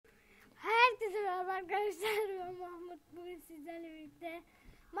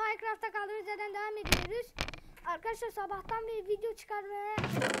Minecraft'ta kaldığımız yerden devam ediyoruz. Arkadaşlar sabahtan beri video çıkarmaya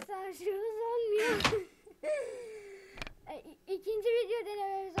çalışıyoruz, olmuyor. İkinci video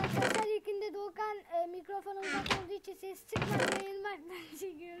denememiz arkadaşlar. İlkinde Doğukan mikrofonu uzak olduğu için ses çıkmadı, yayılmaktan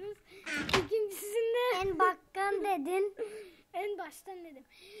çekiyoruz. İkincisinde En bakkan dedin. en baştan dedim.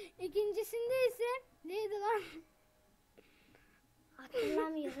 İkincisinde ise neydi lan?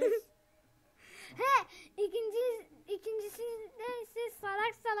 Hatırlamıyoruz. He, ikincisinde ise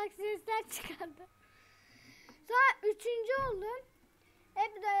salak salak sesler çıkardı. Sonra üçüncü oldu.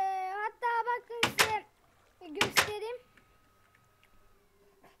 Hep de, hatta bakın size göstereyim.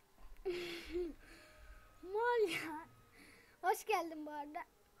 Mal ya. Hoş geldin bu arada.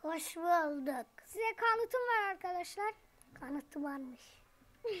 Hoş bulduk. Size kanıtım var arkadaşlar. Kanıtı varmış.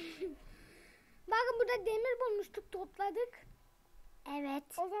 Bakın burada demir bulmuştuk, topladık. Evet.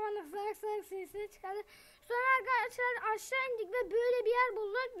 O zaman da salak salak sesleri çıkardı. Sonra arkadaşlar aşağı indik ve böyle bir yer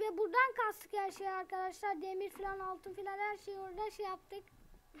bulduk ve buradan kastık her şeyi arkadaşlar. Demir falan, altın falan, her şeyi orada şey yaptık.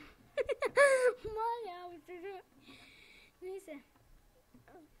 Mal ya bu çocuk. Neyse.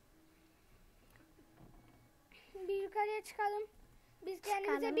 Bir yukarıya çıkalım. Biz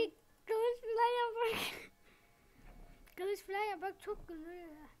kendimize bir kılıç falan yapak. Kılıç falan yapak, çok güzel.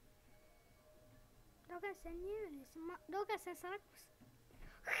 Doğukan sen niye öylesin? Doğukan sen salak mısın?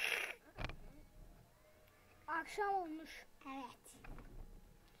 Akşam olmuş. Evet.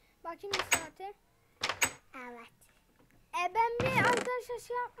 Bakayım bir saate. Evet. Ben bir arkadaşlar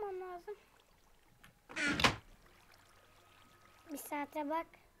şey yapmam lazım. Bir saate bak.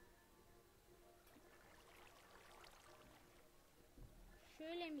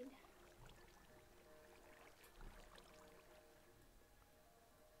 Şöyle miydi?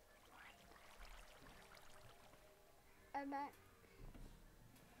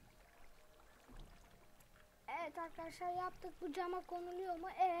 Evet arkadaşlar, yaptık. Bu cama konuluyor mu?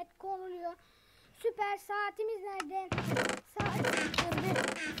 Evet, konuluyor. Süper. Saatimiz nerede?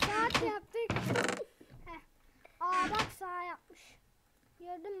 Saat yaptık. Heh. Aa bak, sağa yapmış.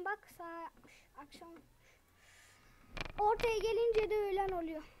 Gördün mü, bak sağa yapmış. Akşam olmuş. Ortaya gelince de öğlen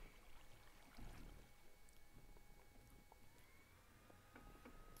oluyor.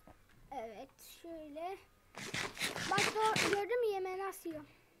 Evet şöyle. Bak gördün mü, yemeği nasıl yiyor?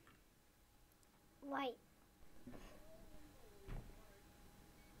 Vay.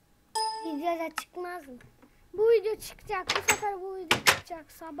 Videoda çıkmaz mı? Bu video çıkacak. Bu sefer bu video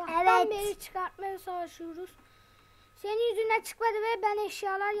çıkacak. Sabahtan Evet. beri çıkartmaya çalışıyoruz. Senin yüzünden çıkmadı ve ben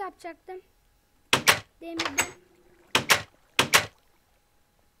eşyalar yapacaktım. Demirden.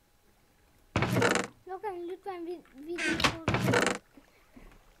 Yok hani lütfen video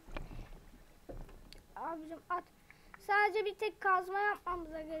abicim at. Sadece bir tek kazma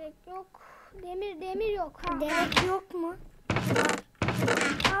yapmamıza gerek yok. Demir yok. Ha. Gerek yok mu?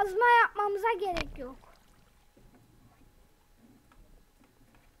 Kazma yapmamıza gerek yok.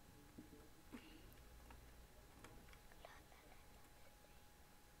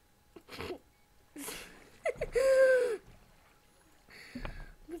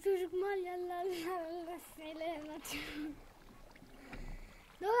 Bu çocuk mal yerlerle şeyler anlatıyor.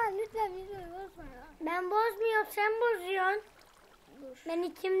 Doğan lütfen videoyu bozma ya. Ben bozmuyorum, sen bozuyorsun. Dur. Ben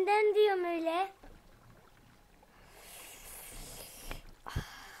içimden diyorum öyle.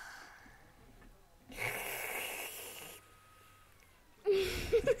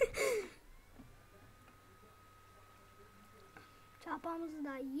 Çapamızı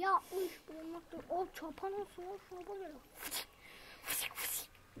da yapmış bulunmakta. O çapan olsun, o şuna böyle.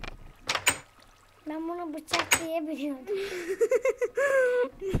 Ben bunu bıçak diye biliyordum.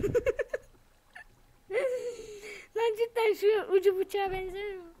 Lan cidden şu ucu bıçağa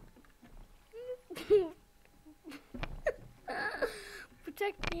benzemiyor mu?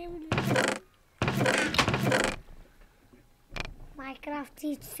 Bıçak diye biliyorum. Minecraft'ı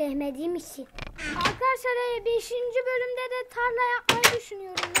hiç sevmediğim için. Arkadaşlar 5. bölümde de tarla yapmayı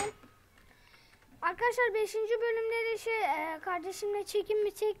düşünüyorum ben. Arkadaşlar 5. bölümde de kardeşimle çekim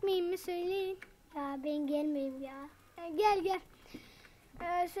mi çekmeyeyim mi söyleyin. Ya ben gelmeyeyim ya. Gel.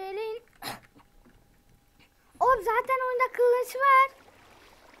 Söyleyin. O zaten oyunda kılıç var.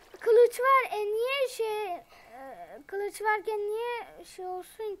 Kılıç var. Niye kılıç varken niye şey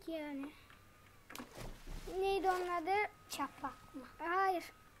olsun ki yani? Neydi onun adı? Çapak mı? Hayır.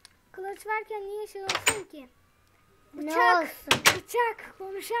 Kılıç varken niye şey olsun ki? Ne olsun? Bıçak.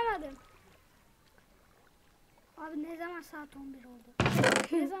 Konuşamadım. Abi ne zaman saat 11 oldu?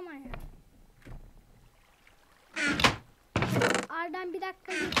 Ne zaman ya? Aradan bir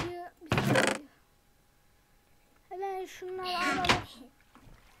dakika geçiyor. Bir saat geçiyor. Hemen şunları alalım.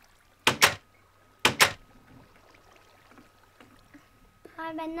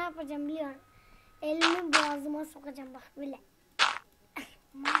 Abi ben ne yapacağım biliyorum. Elimi boğazıma sokacağım bak böyle.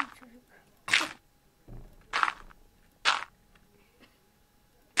 Aman çocuk.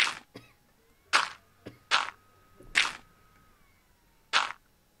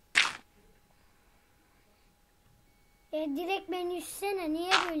 Direkt beni yüzsene,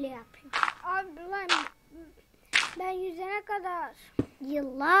 niye böyle yapıyorsun? Abi lan ben yüzene kadar.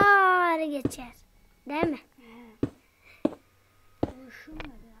 Yıllar geçer. Değil mi? Uyuşum da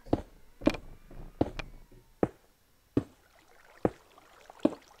biraz.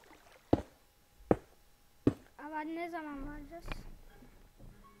 Ama ne zaman varacağız?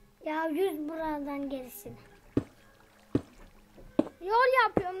 Ya yüz buradan gerisini. Yol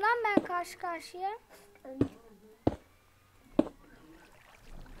yapıyorum lan ben karşı karşıya.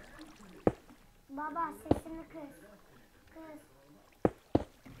 Baba sesini kız. Kız.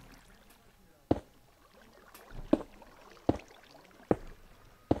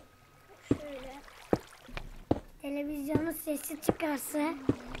 Şöyle. Televizyonun sesi çıkarsa.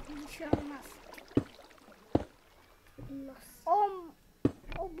 Bir şey olmaz.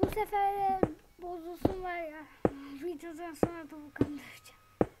 O bu sefer bozulsun var ya. Videodan sonra Doğukan döveceğim.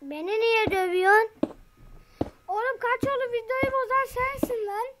 Beni niye dövüyorsun? Oğlum kaç oldu videoyu bozan sensin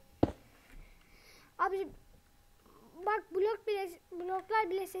lan. Abi bak bloklar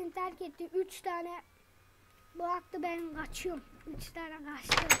bile seni terk etti. 3 tane bıraktı, ben kaçıyorum. 3 tane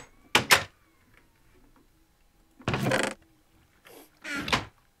kaçtı.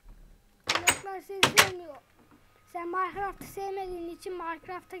 Bloklar seni sevmiyor. Sen Minecraft'ı sevmediğin için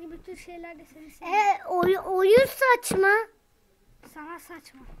Minecraft'taki bütün şeyler de seni sevmiyor. Oyun saçma. Sana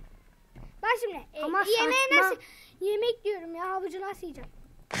saçma. Bak şimdi Ama yemeği saçma. nasıl yemek diyorum ya, havucu nasıl yiyeceğim?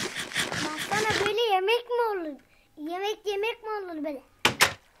 Baksana böyle yemek mi olur? Yemek mi olur böyle?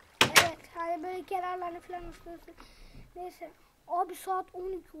 Evet, hani böyle kenarlarını falan ıslıyorsun. Neyse. Abi saat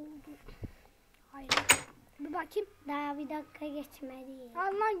 12 oldu. Hayır. Bir bakayım. Daha bir dakika geçmedi.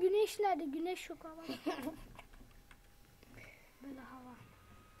 Aman güneş nerede? Güneş yok hava. Böyle hava.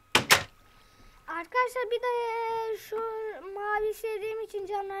 Arkadaşlar bir de şu mavi sevdiğim için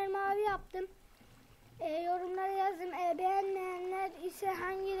camları mavi yaptım. Yorumlara yazın. Beğenmeyenler ise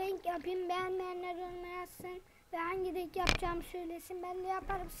hangi renk yapayım? Beğenmeyenler yorumlara yazsın. Ve hangi renk yapacağımı söylesin. Ben de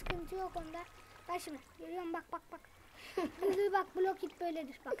yaparım. Sıkıntı yok onda. Bak şimdi. Görüyorum bak. Bak blok it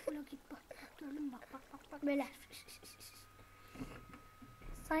böyledir. Bak blok it bak. Gördün bak. Böyle.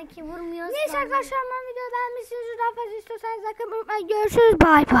 Sanki vurmuyoruz. Neyse falan. arkadaşlar, ben videoyu beğenmişsiniz. Daha fazla istiyorsanız like atmayı unutmayın. Görüşürüz.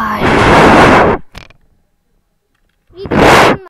 Bye bye.